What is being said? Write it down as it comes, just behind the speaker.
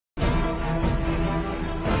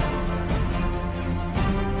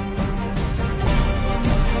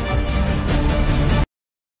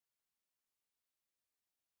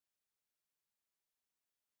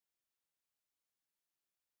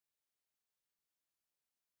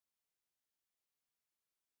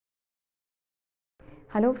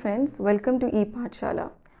Hello friends, welcome to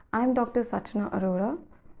ePathshala. I am Dr. Sachna Arora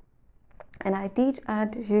and I teach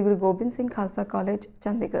at Shri Guru Gobind Singh Khalsa College,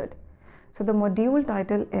 Chandigarh. So the module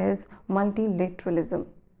title is Multilateralism.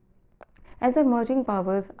 As emerging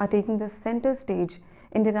powers are taking the center stage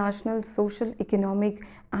in international social, economic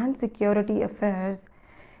and security affairs,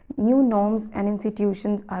 new norms and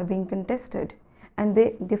institutions are being contested and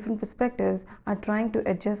the different perspectives are trying to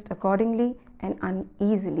adjust accordingly and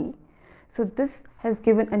uneasily. So this has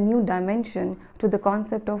given a new dimension to the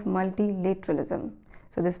concept of multilateralism.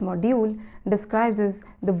 So this module describes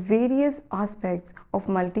the various aspects of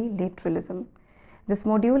multilateralism. This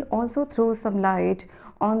module also throws some light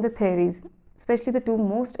on the theories, especially the two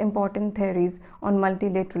most important theories on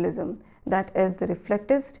multilateralism, that is the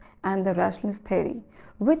reflectivist and the rationalist theory,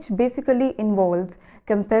 which basically involves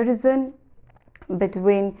comparison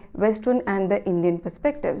between Western and the Indian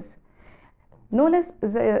perspectives. No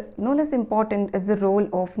less important is the role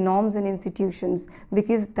of norms and institutions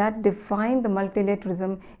because that define the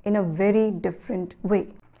multilateralism in a very different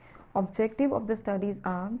way. Objective of the studies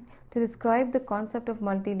are to describe the concept of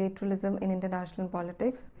multilateralism in international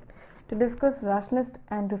politics, to discuss rationalist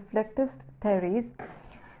and reflectivist theories,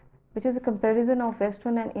 which is a comparison of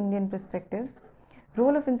Western and Indian perspectives,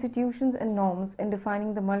 role of institutions and norms in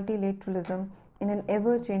defining the multilateralism in an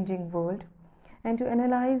ever-changing world, and to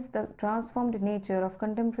analyze the transformed nature of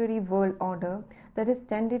contemporary world order that is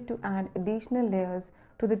tended to add additional layers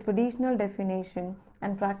to the traditional definition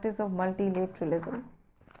and practice of multilateralism.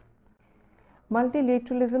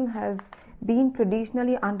 Multilateralism has been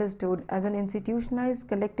traditionally understood as an institutionalized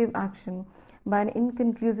collective action by an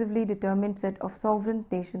inconclusively determined set of sovereign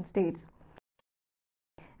nation states.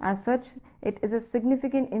 As such, it is a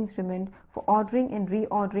significant instrument for ordering and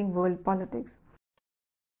reordering world politics.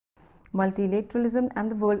 Multilateralism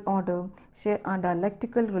and the world order share a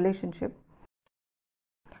dialectical relationship.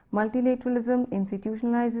 Multilateralism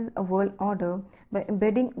institutionalizes a world order by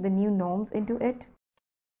embedding the new norms into it.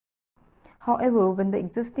 However, when the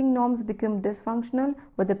existing norms become dysfunctional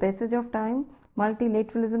with the passage of time,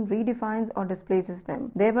 multilateralism redefines or displaces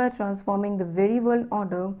them, thereby transforming the very world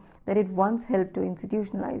order that it once helped to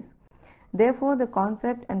institutionalize. Therefore, the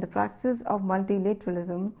concept and the practice of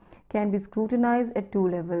multilateralism can be scrutinized at two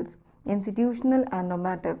levels: institutional and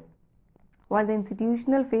normative. While the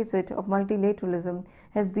institutional facet of multilateralism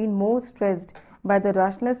has been more stressed by the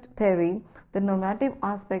rationalist theory, the normative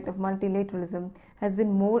aspect of multilateralism has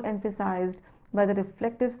been more emphasized by the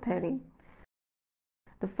reflective theory.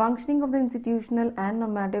 The functioning of the institutional and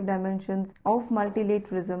normative dimensions of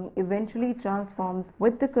multilateralism eventually transforms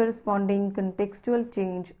with the corresponding contextual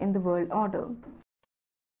change in the world order.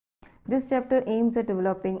 This chapter aims at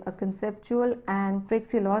developing a conceptual and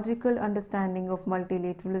praxeological understanding of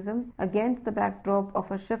multilateralism against the backdrop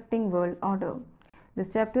of a shifting world order.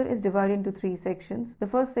 This chapter is divided into three sections. The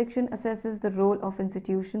first section assesses the role of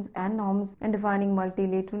institutions and norms in defining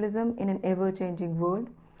multilateralism in an ever-changing world.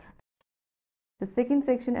 The second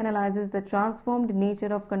section analyzes the transformed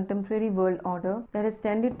nature of contemporary world order that has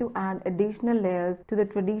tended to add additional layers to the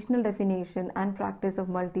traditional definition and practice of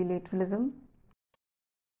multilateralism.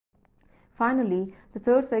 Finally, the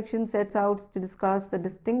third section sets out to discuss the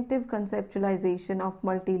distinctive conceptualization of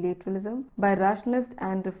multilateralism by rationalist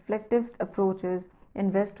and reflectivist approaches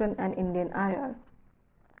in Western and Indian IR.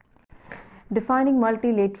 Defining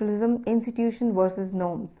multilateralism, institution versus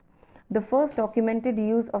norms. The first documented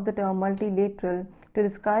use of the term multilateral to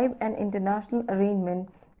describe an international arrangement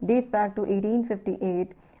dates back to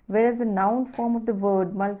 1858, whereas the noun form of the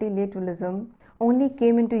word multilateralism only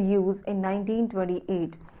came into use in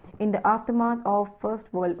 1928. In the aftermath of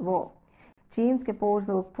First World War. James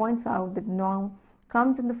Capozzo points out that norm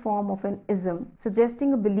comes in the form of an ism,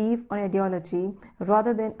 suggesting a belief or ideology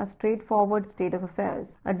rather than a straightforward state of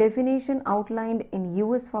affairs. A definition outlined in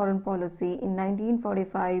US foreign policy in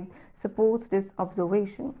 1945 supports this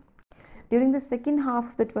observation. During the second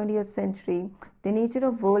half of the 20th century, the nature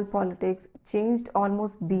of world politics changed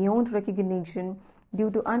almost beyond recognition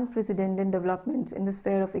due to unprecedented developments in the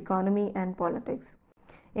sphere of economy and politics.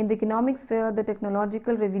 In the economic sphere, the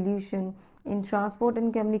technological revolution in transport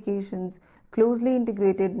and communications closely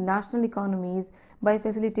integrated national economies by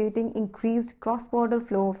facilitating increased cross-border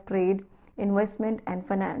flow of trade, investment, and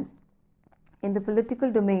finance. In the political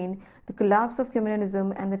domain, the collapse of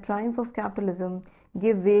communism and the triumph of capitalism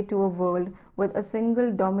gave way to a world with a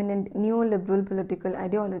single dominant neoliberal political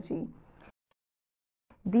ideology.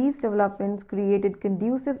 These developments created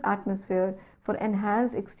conducive atmosphere for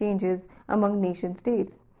enhanced exchanges among nation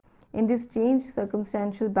states. In this changed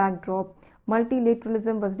circumstantial backdrop,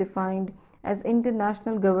 multilateralism was defined as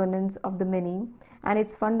international governance of the many, and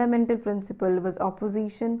its fundamental principle was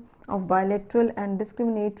opposition of bilateral and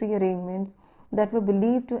discriminatory arrangements that were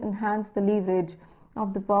believed to enhance the leverage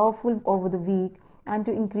of the powerful over the weak and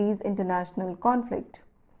to increase international conflict.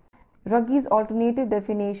 Ruggie's alternative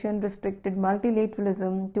definition restricted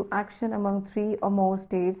multilateralism to action among three or more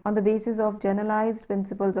states on the basis of generalized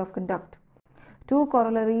principles of conduct. Two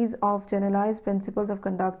corollaries of generalized principles of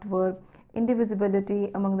conduct were indivisibility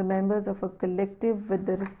among the members of a collective with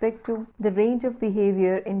respect to the range of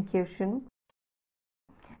behavior in question,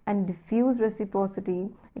 and diffuse reciprocity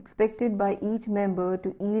expected by each member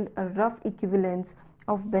to yield a rough equivalence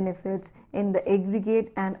of benefits in the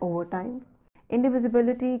aggregate and over time.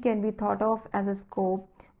 Indivisibility can be thought of as a scope,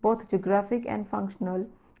 both geographic and functional,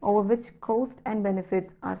 over which cost and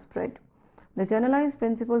benefits are spread. The generalized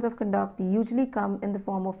principles of conduct usually come in the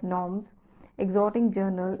form of norms, exhorting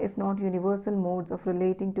general, if not universal, modes of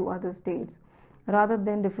relating to other states, rather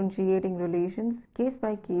than differentiating relations case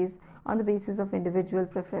by case on the basis of individual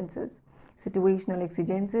preferences, situational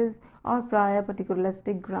exigencies, or prior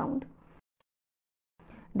particularistic ground.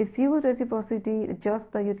 Diffuse reciprocity adjusts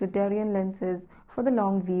the utilitarian lenses for the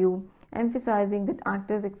long view, emphasizing that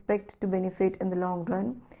actors expect to benefit in the long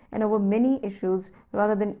run and over many issues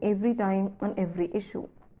rather than every time on every issue.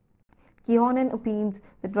 Kehonen opines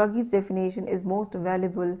that Ruggie's definition is most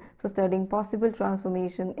valuable for studying possible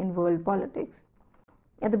transformation in world politics.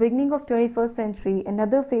 At the beginning of the 21st century,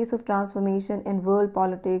 another phase of transformation in world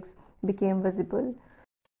politics became visible.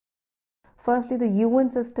 Firstly, the UN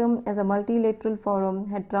system as a multilateral forum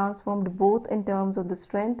had transformed both in terms of the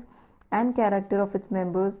strength and character of its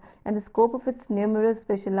members and the scope of its numerous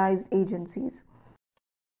specialized agencies.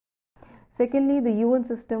 Secondly, the UN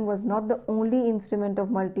system was not the only instrument of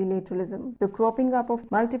multilateralism. The cropping up of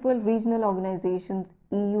multiple regional organizations,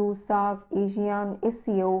 EU, SAARC, ASEAN,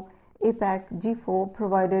 SCO, APEC, G4,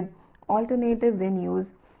 provided alternative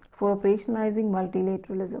venues for operationalizing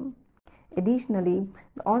multilateralism. Additionally,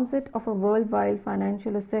 the onset of a worldwide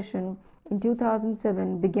financial recession in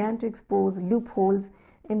 2007 began to expose loopholes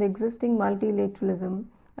in the existing multilateralism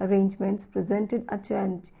arrangements, presented a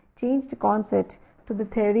changed concept to the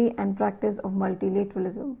theory and practice of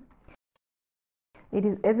multilateralism. It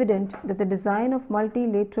is evident that the design of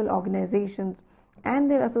multilateral organizations and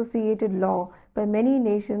their associated law by many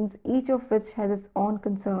nations, each of which has its own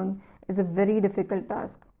concern, is a very difficult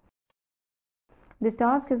task. This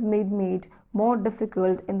task has been made more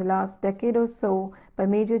difficult in the last decade or so by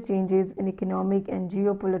major changes in economic and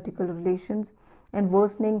geopolitical relations and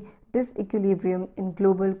worsening disequilibrium in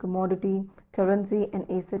global commodity, currency, and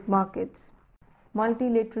asset markets.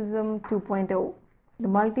 Multilateralism 2.0. The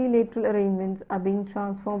multilateral arrangements are being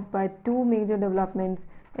transformed by two major developments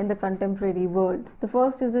in the contemporary world. The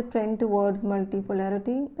first is a trend towards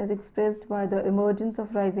multipolarity, as expressed by the emergence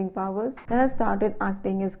of rising powers that have started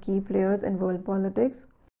acting as key players in world politics.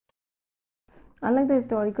 Unlike the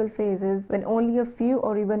historical phases when only a few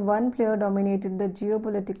or even one player dominated the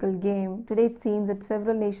geopolitical game, today it seems that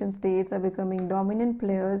several nation states are becoming dominant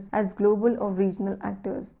players as global or regional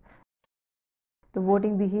actors. The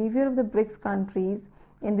voting behavior of the BRICS countries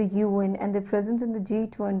in the UN and their presence in the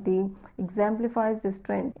G20 exemplifies this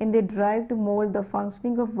trend in their drive to mold the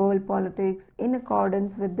functioning of world politics in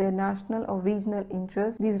accordance with their national or regional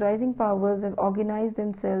interests. These rising powers have organized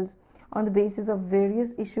themselves on the basis of various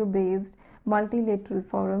issue-based multilateral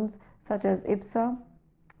forums such as IPSA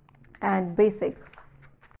and BASIC.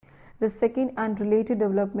 The second and related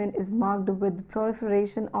development is marked with the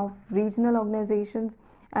proliferation of regional organizations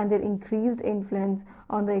and their increased influence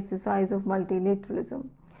on the exercise of multilateralism.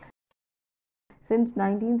 Since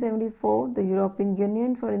 1974, the European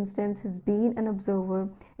Union, for instance, has been an observer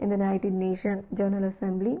in the United Nations General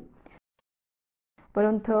Assembly. But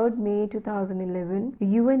on 3rd May 2011, the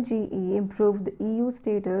UNGE improved the EU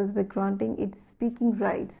status by granting it speaking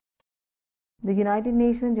rights. The United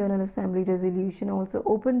Nations General Assembly resolution also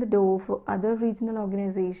opened the door for other regional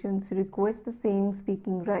organizations to request the same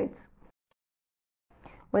speaking rights.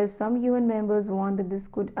 While some UN members warned that this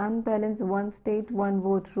could unbalance one state, one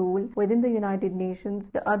vote rule within the United Nations,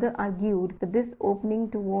 the other argued that this opening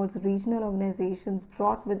towards regional organizations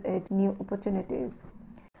brought with it new opportunities.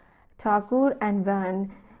 Thakur and Van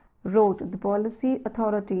wrote, "The policy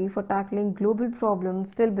authority for tackling global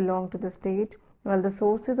problems still belong to the state, while the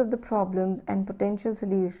sources of the problems and potential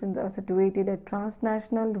solutions are situated at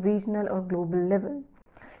transnational, regional, or global level."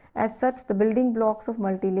 As such, the building blocks of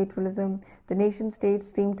multilateralism, the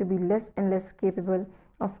nation-states seem to be less and less capable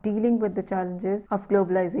of dealing with the challenges of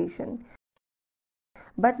globalization.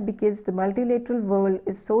 But because the multilateral world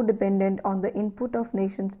is so dependent on the input of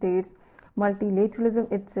nation-states,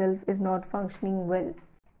 multilateralism itself is not functioning well.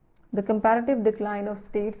 The comparative decline of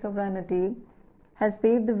state sovereignty has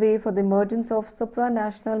paved the way for the emergence of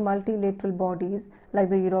supranational multilateral bodies like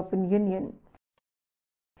the European Union.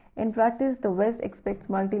 In practice, the West expects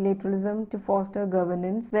multilateralism to foster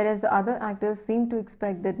governance, whereas the other actors seem to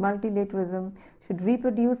expect that multilateralism should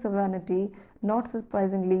reproduce sovereignty. Not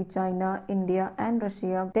surprisingly, China, India, and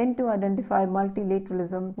Russia tend to identify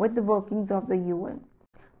multilateralism with the workings of the UN.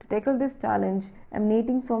 To tackle this challenge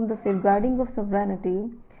emanating from the safeguarding of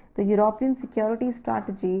sovereignty, the European Security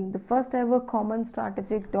Strategy, the first ever common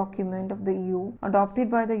strategic document of the EU,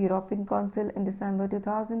 adopted by the European Council in December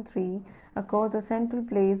 2003, accords a central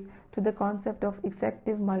place to the concept of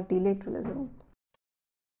effective multilateralism.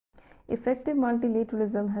 Effective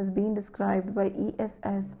multilateralism has been described by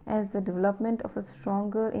ESS as the development of a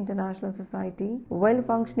stronger international society,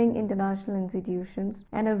 well-functioning international institutions,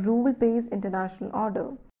 and a rule-based international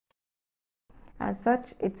order. As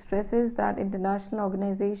such, it stresses that international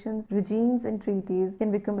organizations, regimes, and treaties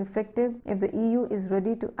can become effective if the EU is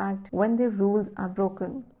ready to act when their rules are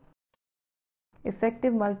broken.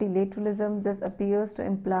 Effective multilateralism thus appears to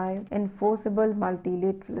imply enforceable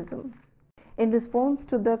multilateralism. In response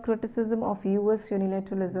to the criticism of US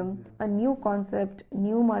unilateralism, a new concept,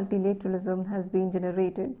 new multilateralism, has been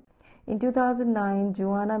generated. In 2009,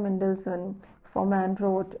 Joanna Mendelsohn Forman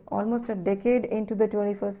wrote, "Almost a decade into the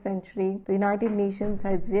 21st century, the United Nations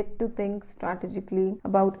has yet to think strategically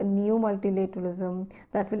about a new multilateralism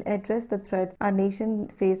that will address the threats our nation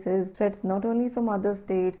faces, threats not only from other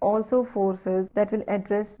states, also forces that will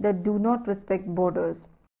address that do not respect borders."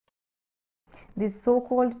 These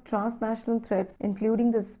so-called transnational threats,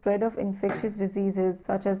 including the spread of infectious diseases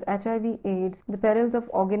such as HIV/AIDS, the perils of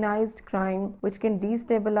organized crime which can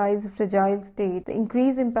destabilize fragile states, the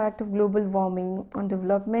increased impact of global warming on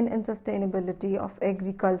development and sustainability of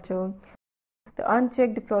agriculture, the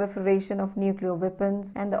unchecked proliferation of nuclear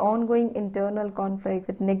weapons, and the ongoing internal conflicts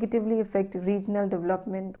that negatively affect regional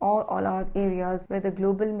development, all are areas where the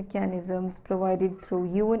global mechanisms provided through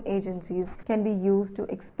UN agencies can be used to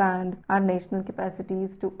expand our national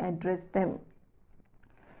capacities to address them.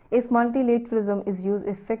 If multilateralism is used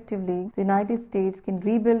effectively, the United States can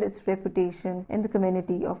rebuild its reputation in the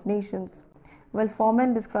community of nations. While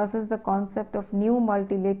Forman discusses the concept of new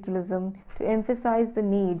multilateralism to emphasize the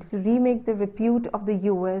need to remake the repute of the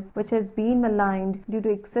US, which has been maligned due to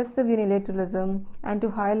excessive unilateralism, and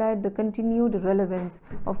to highlight the continued relevance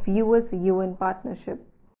of US-UN partnership.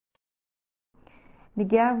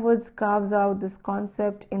 McGav Woods carves out this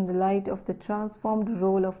concept in the light of the transformed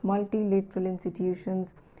role of multilateral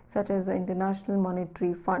institutions such as the International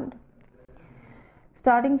Monetary Fund.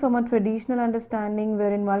 Starting from a traditional understanding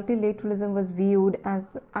wherein multilateralism was viewed as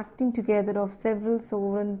the acting together of several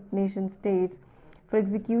sovereign nation states for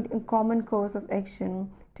execute a common course of action,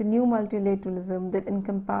 to new multilateralism that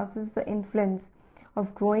encompasses the influence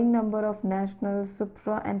of growing number of national,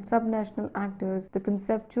 supra and subnational actors, the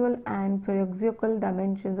conceptual and paradoxical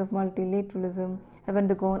dimensions of multilateralism have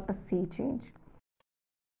undergone a sea change.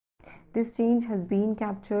 This change has been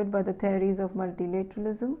captured by the theories of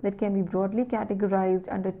multilateralism that can be broadly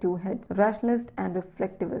categorized under two heads: rationalist and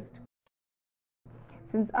reflectivist.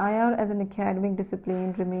 Since IR as an academic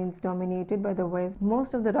discipline remains dominated by the West,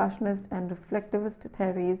 most of the rationalist and reflectivist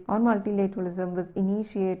theories on multilateralism was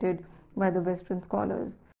initiated by the Western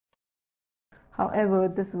scholars. However,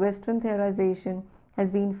 this Western theorization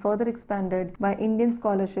has been further expanded by Indian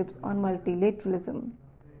scholarships on multilateralism.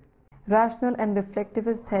 Rational and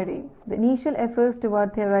reflectivist theory. The initial efforts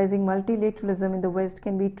toward theorizing multilateralism in the West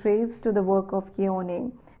can be traced to the work of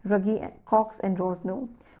Keone, Ruggie, Cox, and Rosno.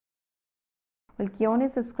 While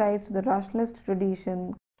Keone subscribes to the rationalist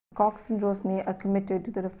tradition, Cox and Rosne are committed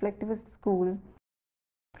to the reflectivist school.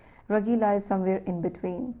 Ruggie lies somewhere in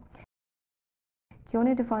between.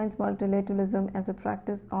 Keone defines multilateralism as a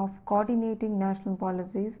practice of coordinating national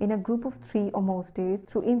policies in a group of three or more states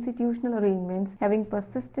through institutional arrangements having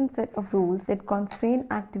persistent set of rules that constrain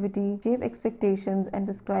activity, shape expectations, and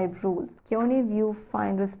prescribe rules. Keone's view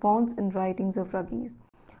find response in writings of Ruggie.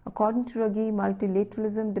 According to Ruggie,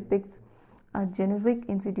 multilateralism depicts a generic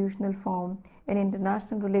institutional form in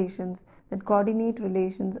international relations that coordinate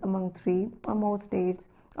relations among three or more states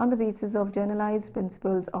on the basis of generalized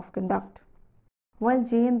principles of conduct. While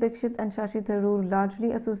J.N. Dixit and Shashi Tharoor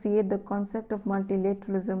largely associate the concept of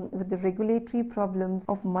multilateralism with the regulatory problems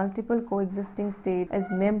of multiple coexisting states as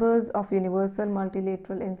members of universal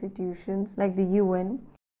multilateral institutions like the UN,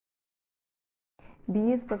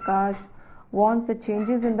 B.S. Prakash warns that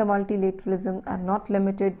changes in the multilateralism are not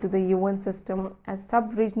limited to the UN system, as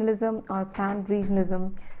sub-regionalism or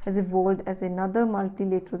pan-regionalism has evolved as another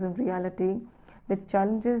multilateralism reality that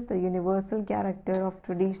challenges the universal character of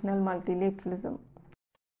traditional multilateralism.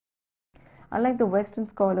 Unlike the Western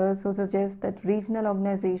scholars who suggest that regional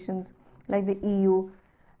organizations like the EU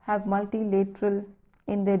have multilateral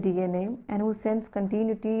in their DNA and who sense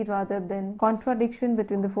continuity rather than contradiction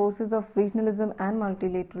between the forces of regionalism and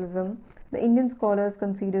multilateralism, the Indian scholars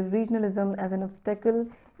consider regionalism as an obstacle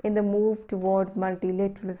in the move towards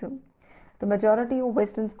multilateralism. The majority of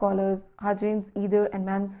Western scholars, James Eder and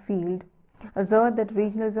Mansfield, assert that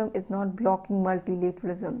regionalism is not blocking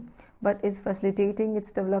multilateralism but is facilitating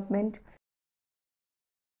its development,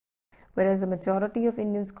 whereas the majority of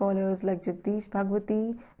Indian scholars like Jagdish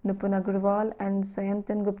Bhagwati, Nupun Agrawal and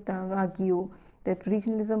Sayantan Gupta argue that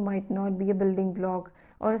regionalism might not be a building block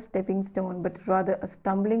or a stepping stone but rather a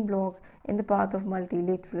stumbling block in the path of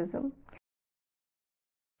multilateralism.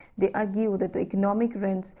 They argue that the economic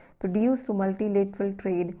rents produced through multilateral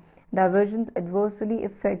trade diversions adversely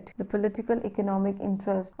affect the political economic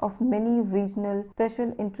interests of many regional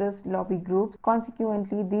special interest lobby groups.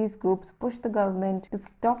 Consequently, these groups push the government to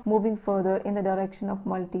stop moving further in the direction of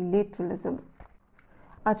multilateralism.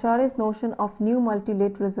 Acharya's notion of new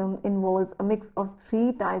multilateralism involves a mix of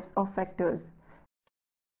three types of factors: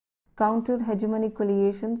 counter-hegemonic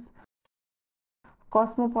coalitions,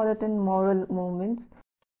 cosmopolitan moral movements,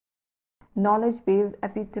 knowledge-based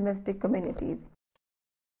epistemistic communities.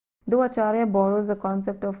 Though Acharya borrows the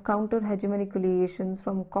concept of counter-hegemonic coalitions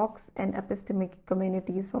from Cox and epistemic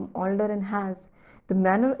communities from Alder and Haas, the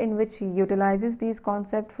manner in which he utilizes these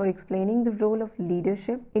concepts for explaining the role of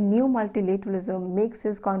leadership in new multilateralism makes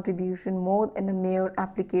his contribution more than a mere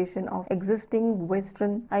application of existing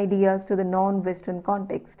Western ideas to the non-Western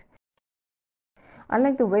context.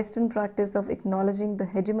 Unlike the Western practice of acknowledging the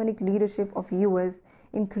hegemonic leadership of US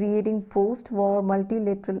in creating post-war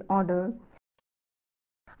multilateral order,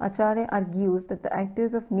 Acharya argues that the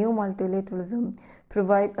actors of new multilateralism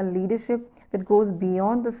provide a leadership that goes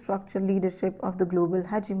beyond the structural leadership of the global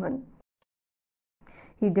hegemon.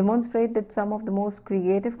 He demonstrates that some of the most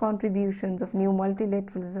creative contributions of new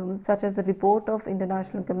multilateralism, such as the report of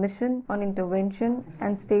International Commission on Intervention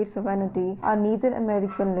and State Sovereignty, are neither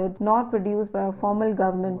American-led nor produced by a formal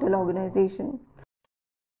governmental organization.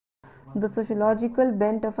 The sociological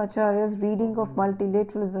bent of Acharya's reading of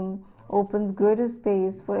multilateralism opens greater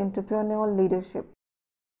space for entrepreneurial leadership.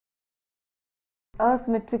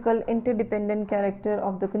 Asymmetrical, interdependent character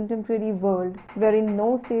of the contemporary world, wherein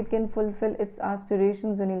no state can fulfill its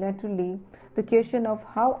aspirations unilaterally, the question of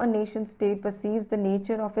how a nation-state perceives the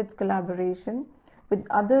nature of its collaboration with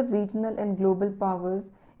other regional and global powers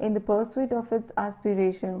in the pursuit of its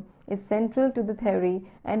aspiration is central to the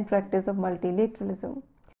theory and practice of multilateralism.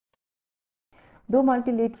 Though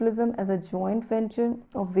multilateralism as a joint venture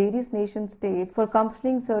of various nation-states for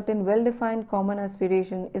accomplishing certain well-defined common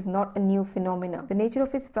aspiration is not a new phenomenon, the nature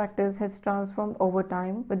of its practice has transformed over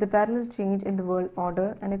time with the parallel change in the world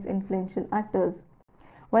order and its influential actors.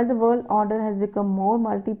 While the world order has become more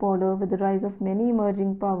multipolar with the rise of many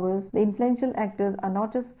emerging powers, the influential actors are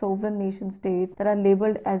not just sovereign nation-states that are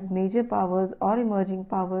labeled as major powers or emerging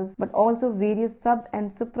powers, but also various sub-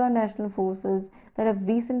 and supranational forces that have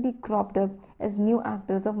recently cropped up as new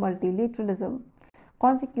actors of multilateralism.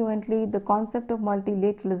 Consequently, the concept of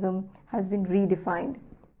multilateralism has been redefined.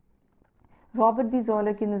 Robert B.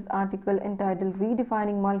 Zoellick, in his article entitled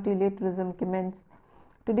Redefining Multilateralism, comments,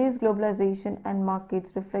 "Today's globalization and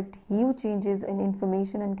markets reflect huge changes in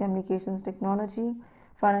information and communications technology,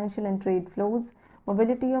 financial and trade flows,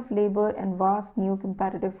 mobility of labor, and vast new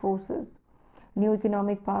competitive forces. New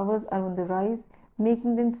economic powers are on the rise,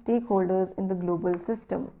 making them stakeholders in the global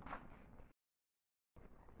system."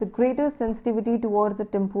 The greater sensitivity towards the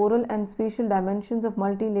temporal and spatial dimensions of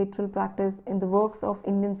multilateral practice in the works of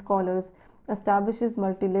Indian scholars establishes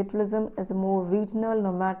multilateralism as a more regional,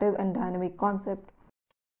 normative, and dynamic concept.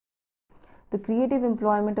 The creative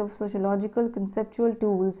employment of sociological conceptual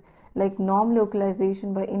tools like norm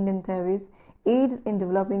localization by Indian theorists aids in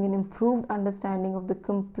developing an improved understanding of the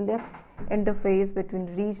complex interface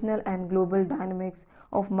between regional and global dynamics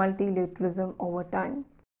of multilateralism over time.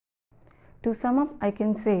 To sum up, I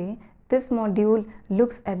can say this module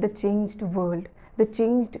looks at the changed world, the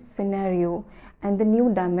changed scenario, and the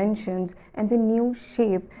new dimensions and the new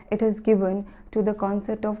shape it has given to the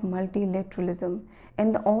concept of multilateralism,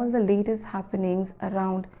 and all the latest happenings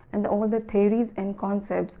around and all the theories and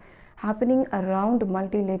concepts happening around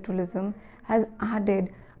multilateralism has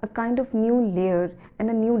added a kind of new layer and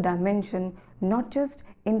a new dimension, not just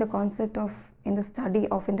in the concept of in the study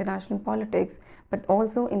of international politics, but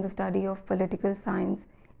also in the study of political science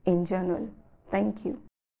in general. Thank you.